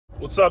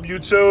What's up,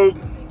 YouTube?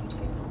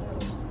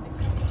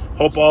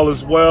 Hope all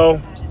is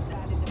well.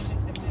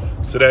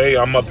 Today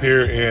I'm up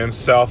here in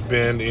South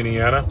Bend,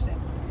 Indiana.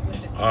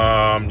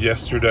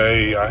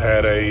 Yesterday I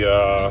had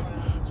a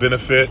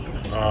benefit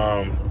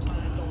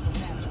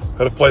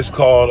at a place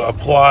called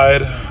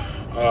Applied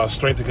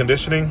Strength and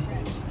Conditioning,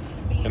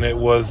 and it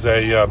was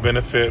a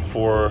benefit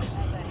for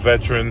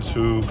veterans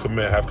who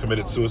have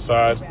committed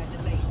suicide.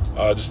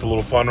 Just a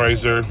little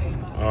fundraiser.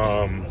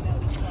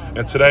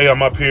 And today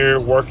I'm up here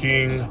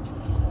working.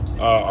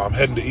 I'm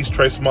heading to East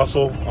Trace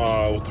Muscle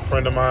with a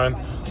friend of mine,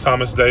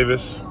 Thomas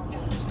Davis.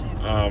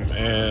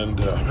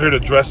 And I'm here to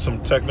address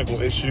some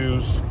technical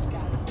issues.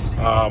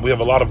 We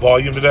have a lot of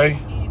volume today.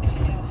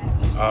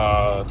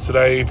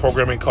 Today,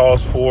 programming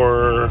calls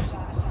for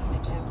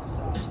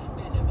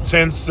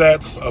 10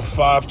 sets of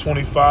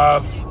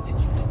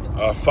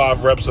 525,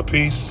 5 reps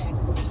apiece.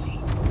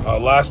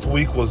 Last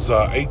week was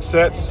 8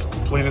 sets,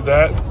 completed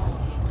that.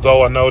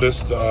 Though I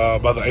noticed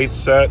by the 8th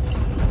set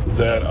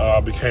that I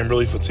became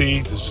really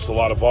fatigued. It's just a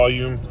lot of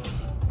volume.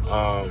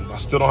 I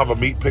still don't have a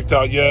meet picked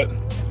out yet.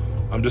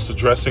 I'm just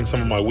addressing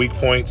some of my weak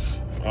points.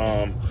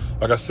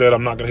 Like I said,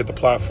 I'm not gonna hit the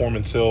platform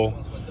until,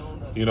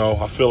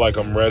 I feel like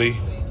I'm ready,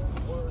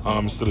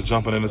 instead of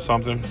jumping into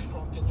something.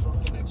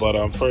 But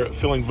I'm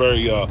feeling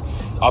very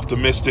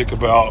optimistic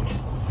about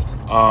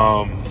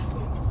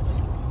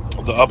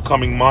the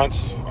upcoming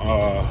months.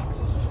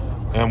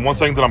 And one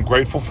thing that I'm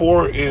grateful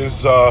for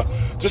is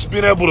just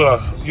being able to,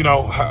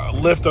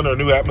 lift under a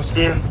new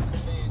atmosphere,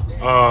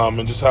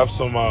 and just have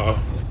some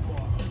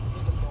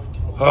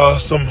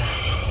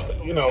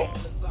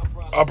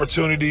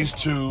opportunities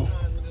to,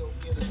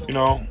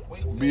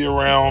 be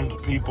around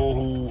people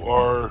who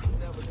are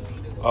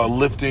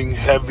lifting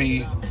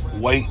heavy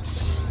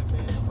weights.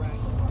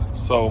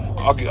 So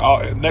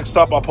next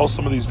up, I'll post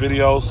some of these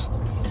videos.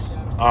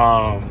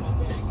 All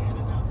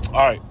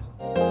right.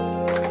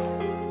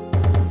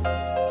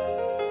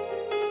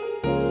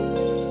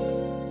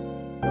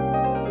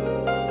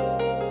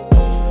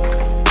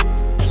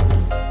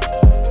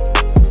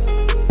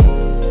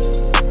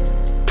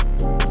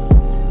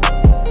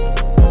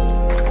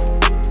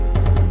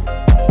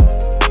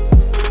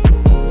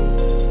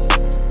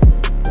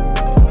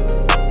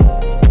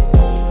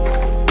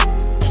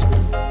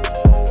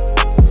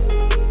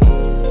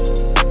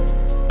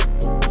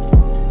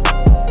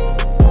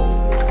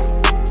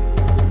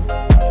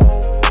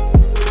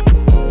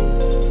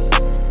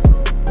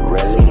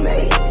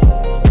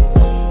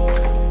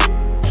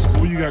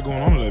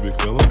 Going on today, big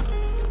fella?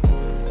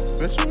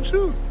 Bet you with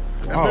you.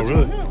 Oh,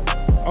 really?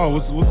 Oh,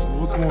 what's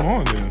going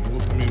on then?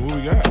 What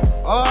we got?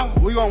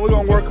 We're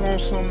gonna work on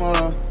some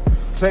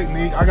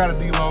technique. I got a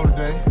deload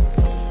today.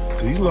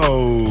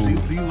 Deload.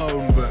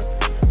 Deloading, but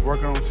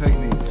working on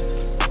technique.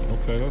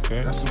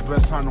 Okay. That's the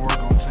best time to work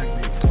on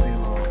technique.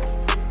 Deload.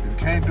 If you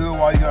can't do it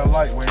while you got a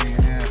lightweight in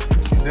your hand,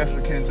 you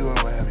definitely can't do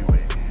it with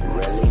heavyweight in your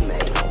hand. Really, man.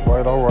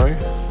 All right.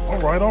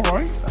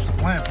 That's the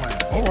plan.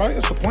 All right,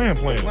 it's the plan.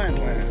 Plan.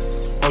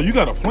 Oh, you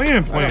got a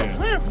plan. I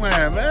got a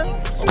plan, man.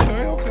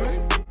 Okay.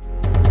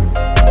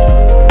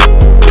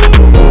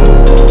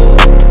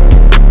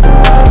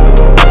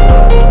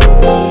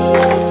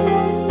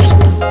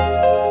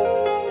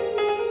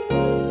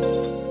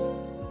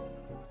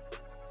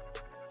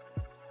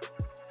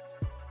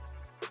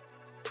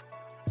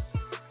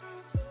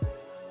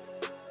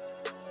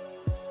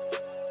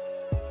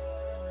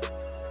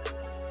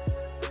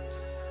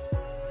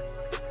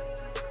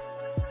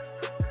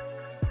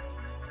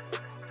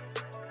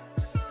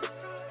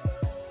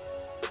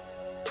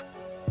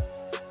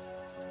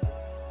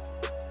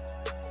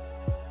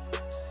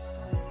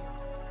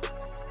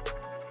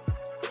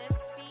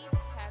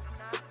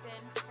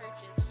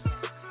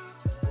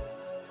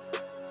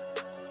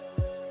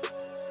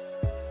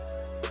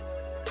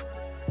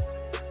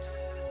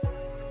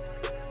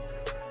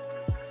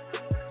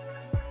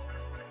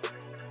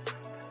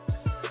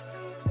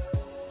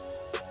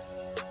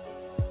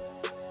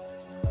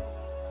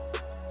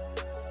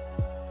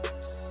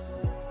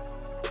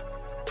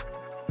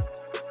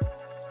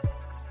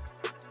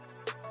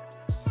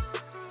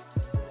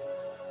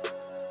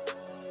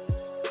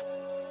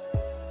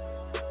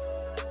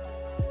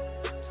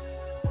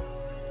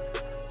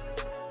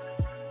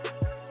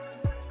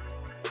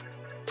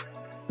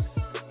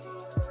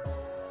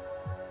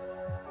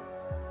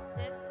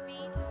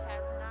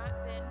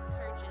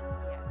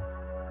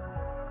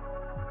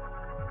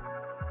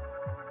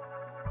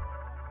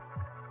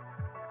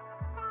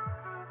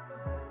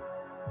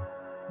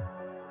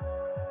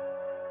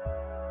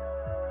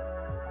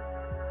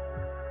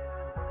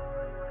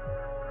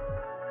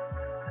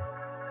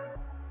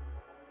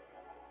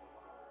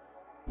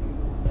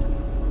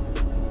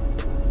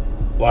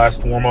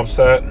 Last warm-up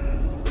set.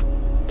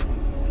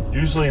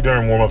 Usually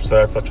during warm-up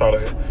sets, I try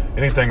to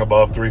anything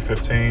above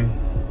 315.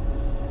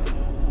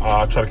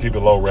 I try to keep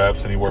it low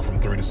reps, anywhere from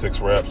 3 to 6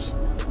 reps.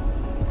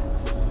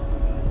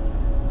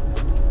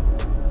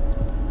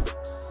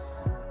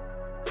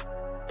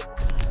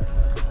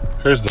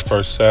 Here's the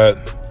first set.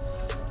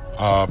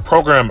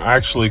 Program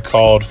actually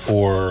called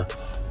for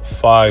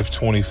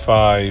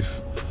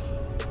 525,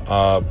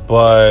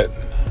 but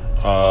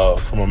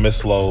from a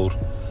misload,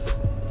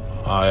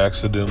 I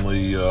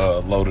accidentally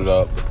loaded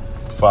up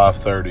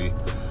 530,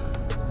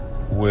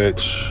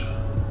 which,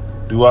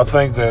 do I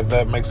think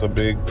that makes a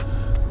big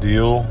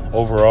deal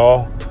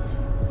overall?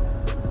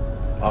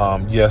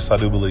 Yes, I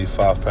do believe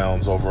 5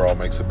 pounds overall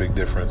makes a big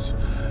difference,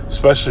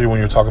 especially when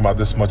you're talking about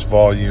this much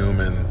volume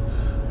and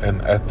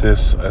at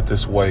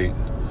this weight.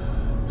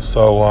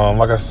 So,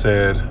 like I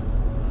said,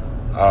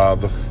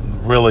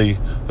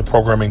 the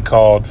programming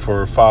called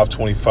for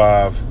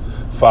 525,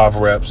 5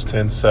 reps,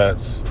 10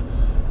 sets,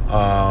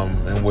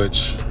 in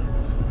which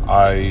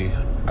I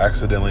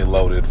accidentally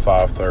loaded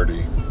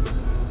 530.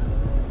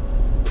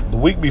 The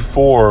week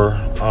before,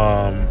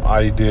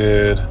 I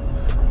did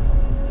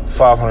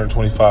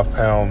 525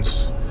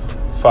 pounds,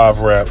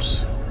 5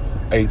 reps,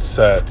 8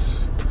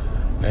 sets,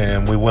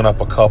 and we went up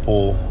a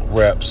couple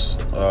reps,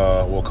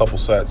 a couple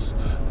sets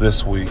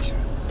this week.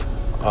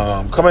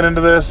 Coming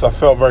into this, I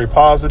felt very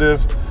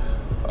positive.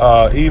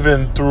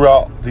 Even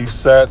throughout these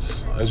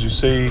sets, as you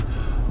see,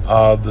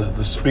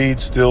 the speed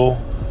still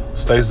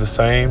stays the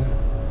same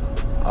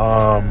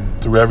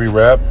through every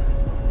rep.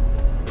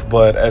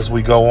 But as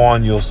we go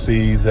on, you'll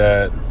see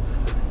that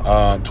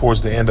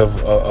towards the end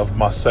of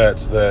my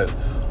sets that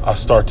I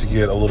start to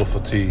get a little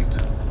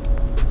fatigued.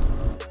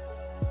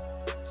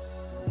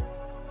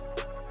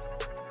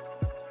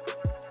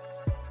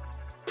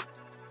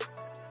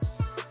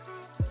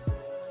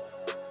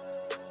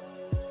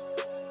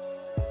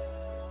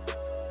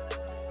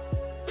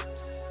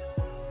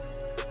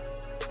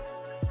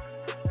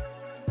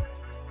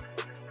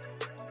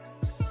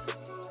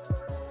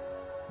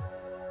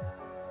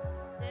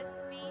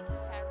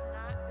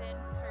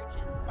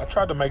 I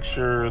tried to make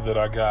sure that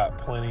I got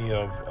plenty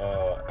of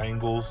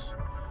angles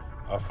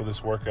for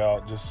this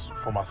workout, just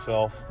for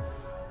myself,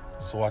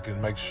 so I can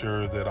make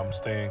sure that I'm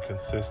staying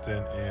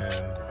consistent and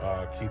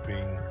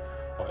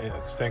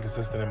staying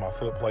consistent in my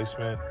foot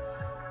placement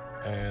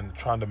and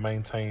trying to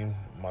maintain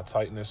my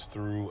tightness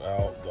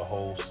throughout the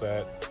whole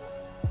set.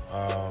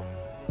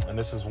 And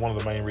this is one of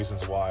the main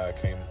reasons why I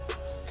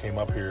came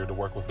up here to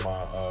work with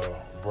my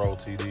bro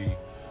TD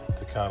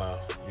to kind of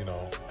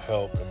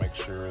help and make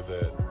sure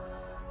that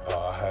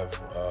I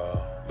have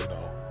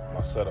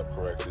my setup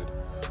corrected.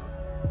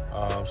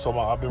 So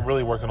I've been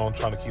really working on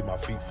trying to keep my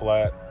feet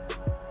flat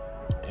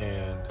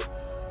and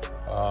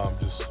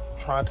just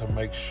trying to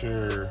make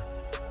sure,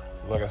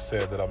 like I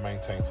said, that I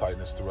maintain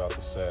tightness throughout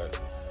the set.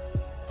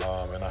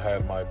 And I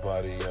had my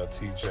buddy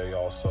TJ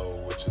also,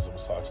 which is a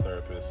massage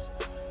therapist,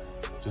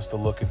 just to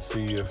look and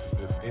see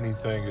if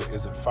anything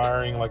isn't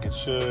firing like it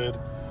should.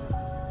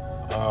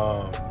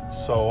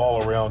 So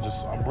all around,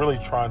 I'm really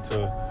trying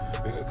to,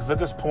 because at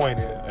this point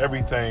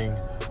everything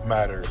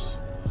matters.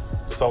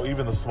 So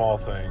even the small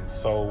things.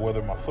 So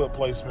whether my foot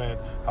placement,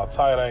 how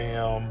tight I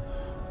am,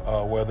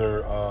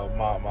 whether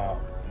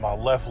my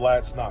left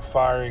lat's not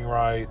firing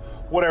right,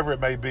 whatever it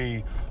may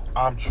be,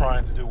 I'm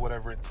trying to do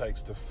whatever it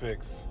takes to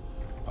fix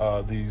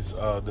these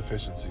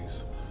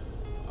deficiencies.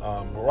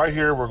 But right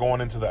here, we're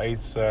going into the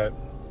 8th set.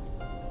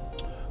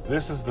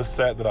 This is the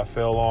set that I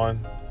fell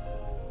on.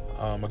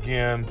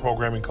 Again,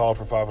 programming called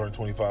for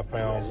 525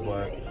 pounds,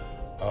 but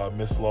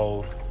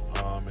misload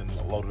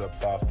and loaded up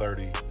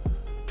 530.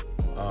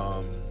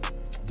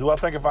 Do I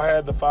think if I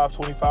had the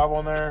 525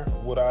 on there,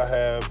 would I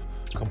have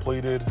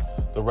completed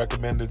the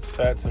recommended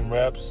sets and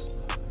reps?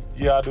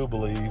 Yeah, I do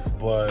believe,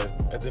 but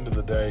at the end of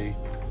the day,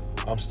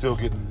 I'm still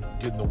getting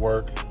the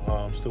work.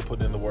 I'm still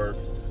putting in the work,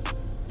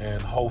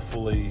 and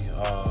hopefully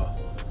all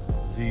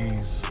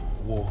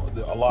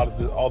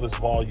this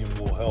volume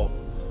will help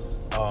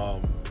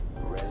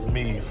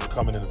me for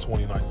coming into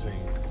 2019,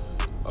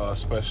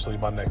 especially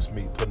my next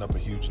meet, putting up a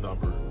huge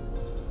number.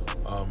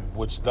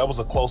 Which that was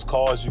a close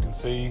call, as you can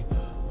see.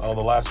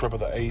 The last rep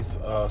of the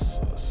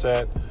 8th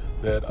set,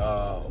 that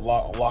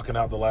locking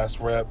out the last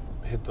rep,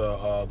 hit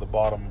the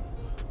bottom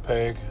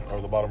peg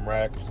or the bottom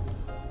rack.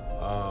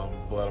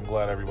 But I'm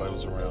glad everybody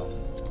was around.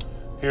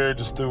 Here,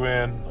 just threw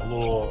in a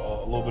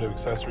little bit of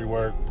accessory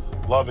work.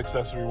 Love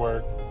accessory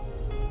work.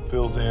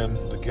 Fills in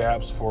the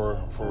gaps for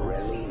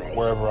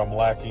wherever I'm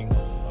lacking.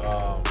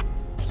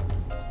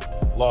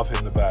 Love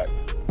hitting the back.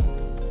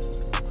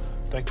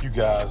 Thank you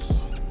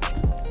guys.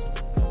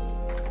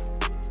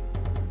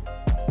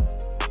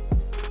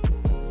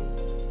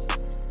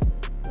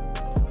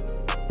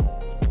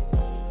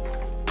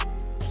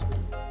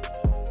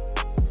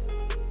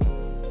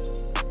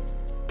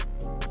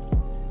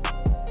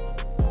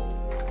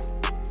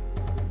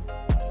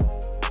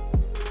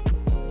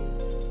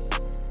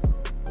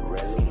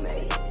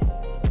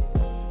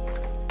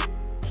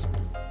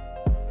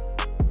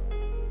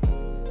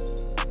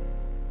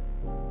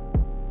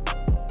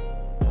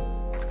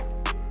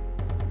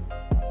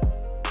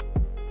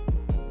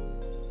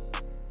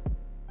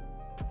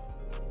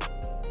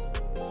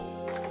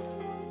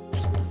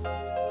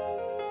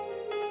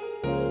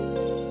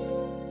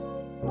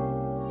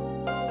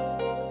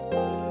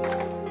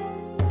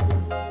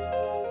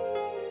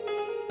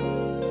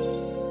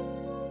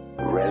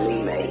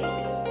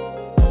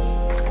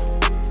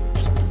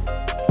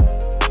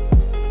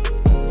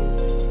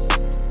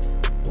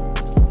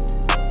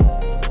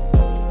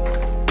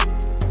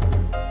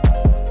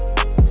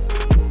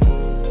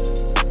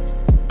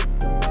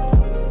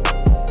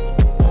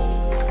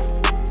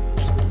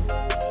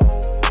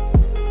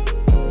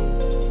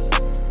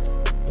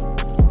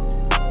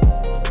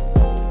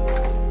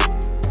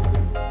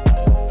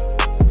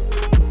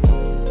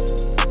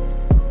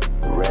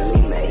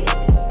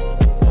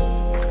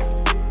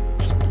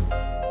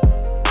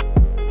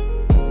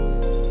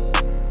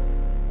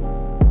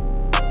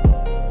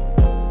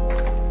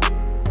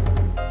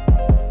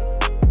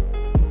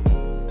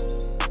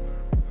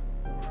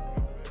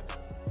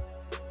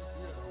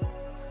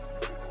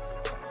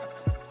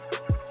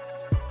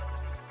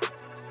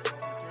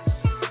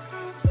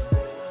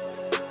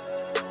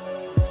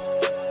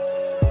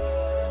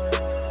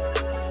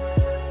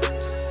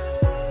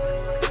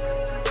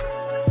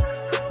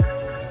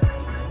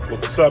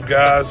 What's up,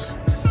 guys?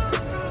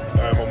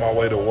 I'm on my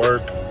way to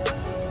work.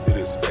 It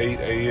is 8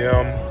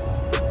 a.m.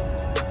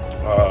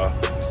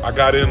 I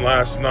got in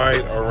last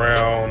night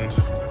around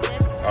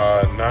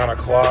 9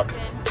 o'clock,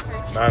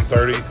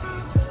 9:30.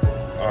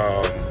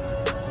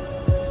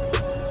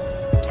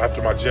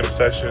 After my gym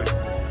session,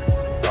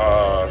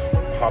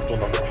 hopped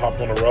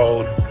on the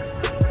road.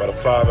 About a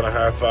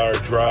 5.5 hour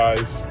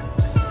drive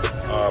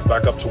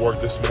back up to work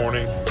this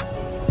morning.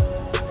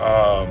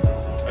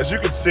 As you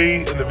can see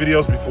in the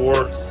videos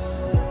before,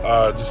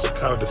 just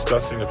kind of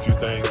discussing a few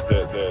things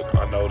that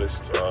I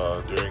noticed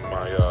during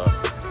my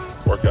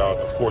workout.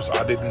 Of course,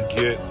 I didn't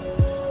get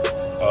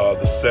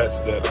the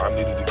sets that I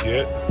needed to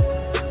get.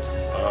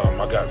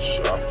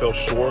 I fell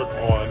short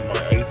on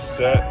my 8th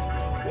set,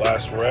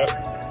 last rep.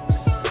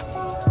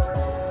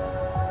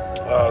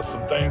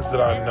 Some things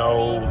that I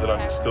know that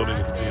I still need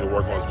to continue to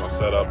work on is my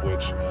setup,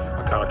 which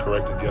I kind of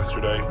corrected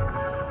yesterday.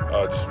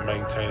 Just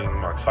maintaining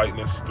my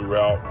tightness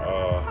throughout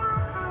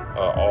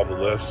all the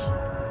lifts.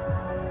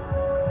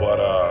 But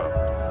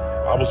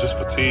I was just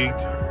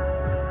fatigued,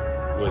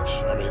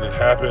 which, I mean, it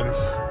happens.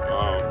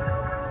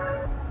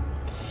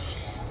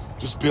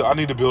 I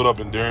need to build up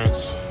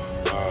endurance.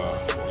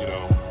 You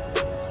know,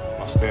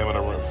 my stamina.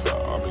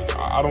 I mean,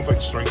 I don't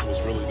think strength was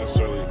really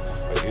necessarily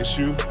an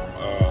issue.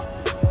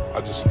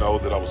 I just know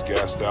that I was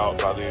gassed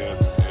out by the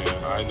end,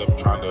 and I ended up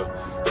trying to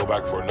go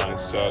back for a 9th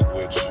set,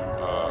 which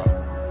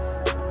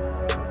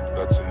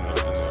that's in the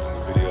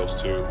videos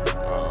too.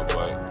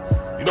 But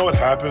you know, it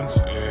happens,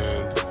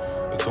 and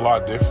it's a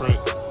lot different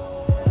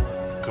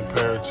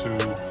compared to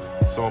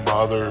some of my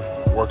other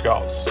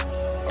workouts.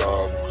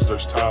 Because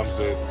there's times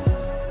that,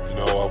 you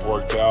know, I've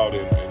worked out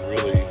and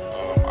really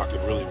I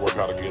could really work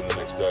out again the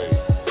next day.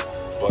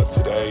 But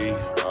today,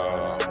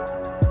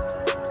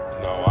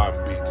 no, I'm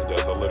beat to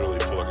death. I literally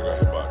feel like I got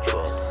hit by a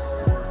truck.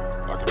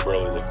 I can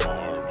barely lift my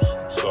arms.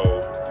 So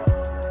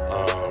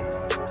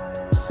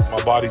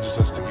my body just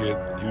has to get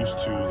used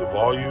to the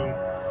volume.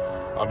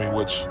 I mean,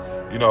 which,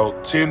 you know,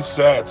 10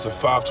 sets of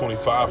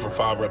 525 for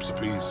 5 reps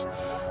apiece.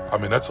 I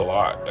mean, that's a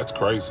lot. That's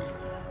crazy.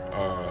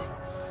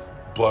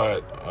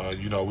 But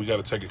you know, we got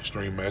to take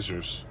extreme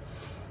measures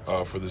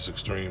for this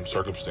extreme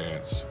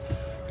circumstance.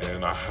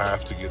 And I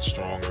have to get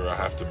stronger. I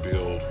have to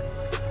build,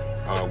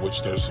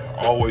 which there's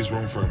always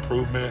room for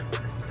improvement.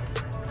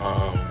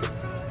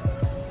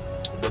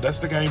 But that's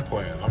the game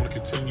plan. I'm going to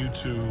continue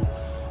to,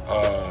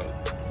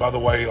 by the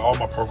way, all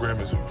my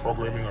programming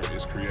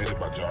is created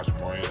by Josh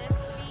Bryant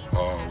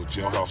with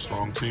Jailhouse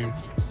Strong Team.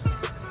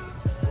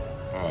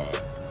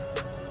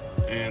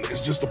 And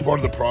it's just a part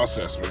of the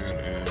process, man.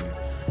 And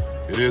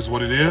it is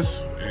what it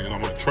is. And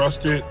I'm going to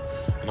trust it.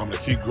 And I'm going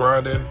to keep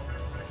grinding.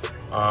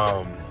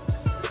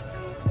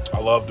 I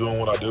love doing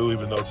what I do,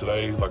 even though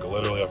today, like,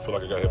 literally, I feel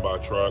like I got hit by a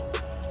truck.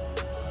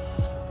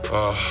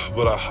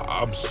 But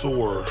I'm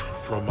sore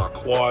from my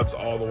quads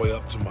all the way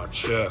up to my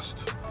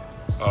chest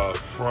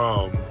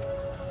from,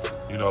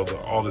 you know,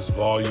 all this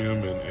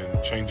volume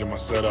and changing my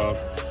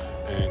setup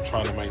and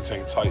trying to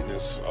maintain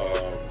tightness,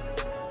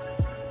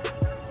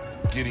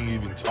 getting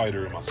even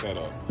tighter in my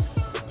setup.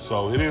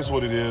 So it is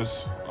what it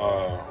is.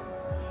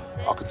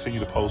 I'll continue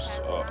to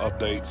post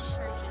updates,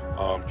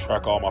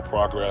 track all my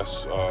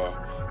progress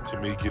to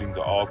me getting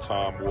the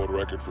all-time world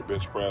record for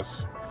bench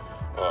press,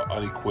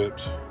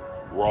 unequipped,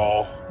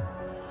 raw.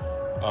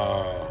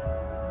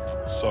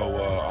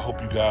 I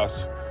hope you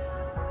guys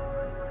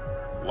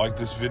like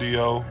this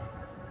video,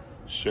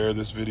 share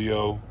this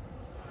video,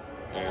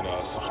 and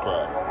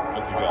subscribe.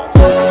 Thank you guys.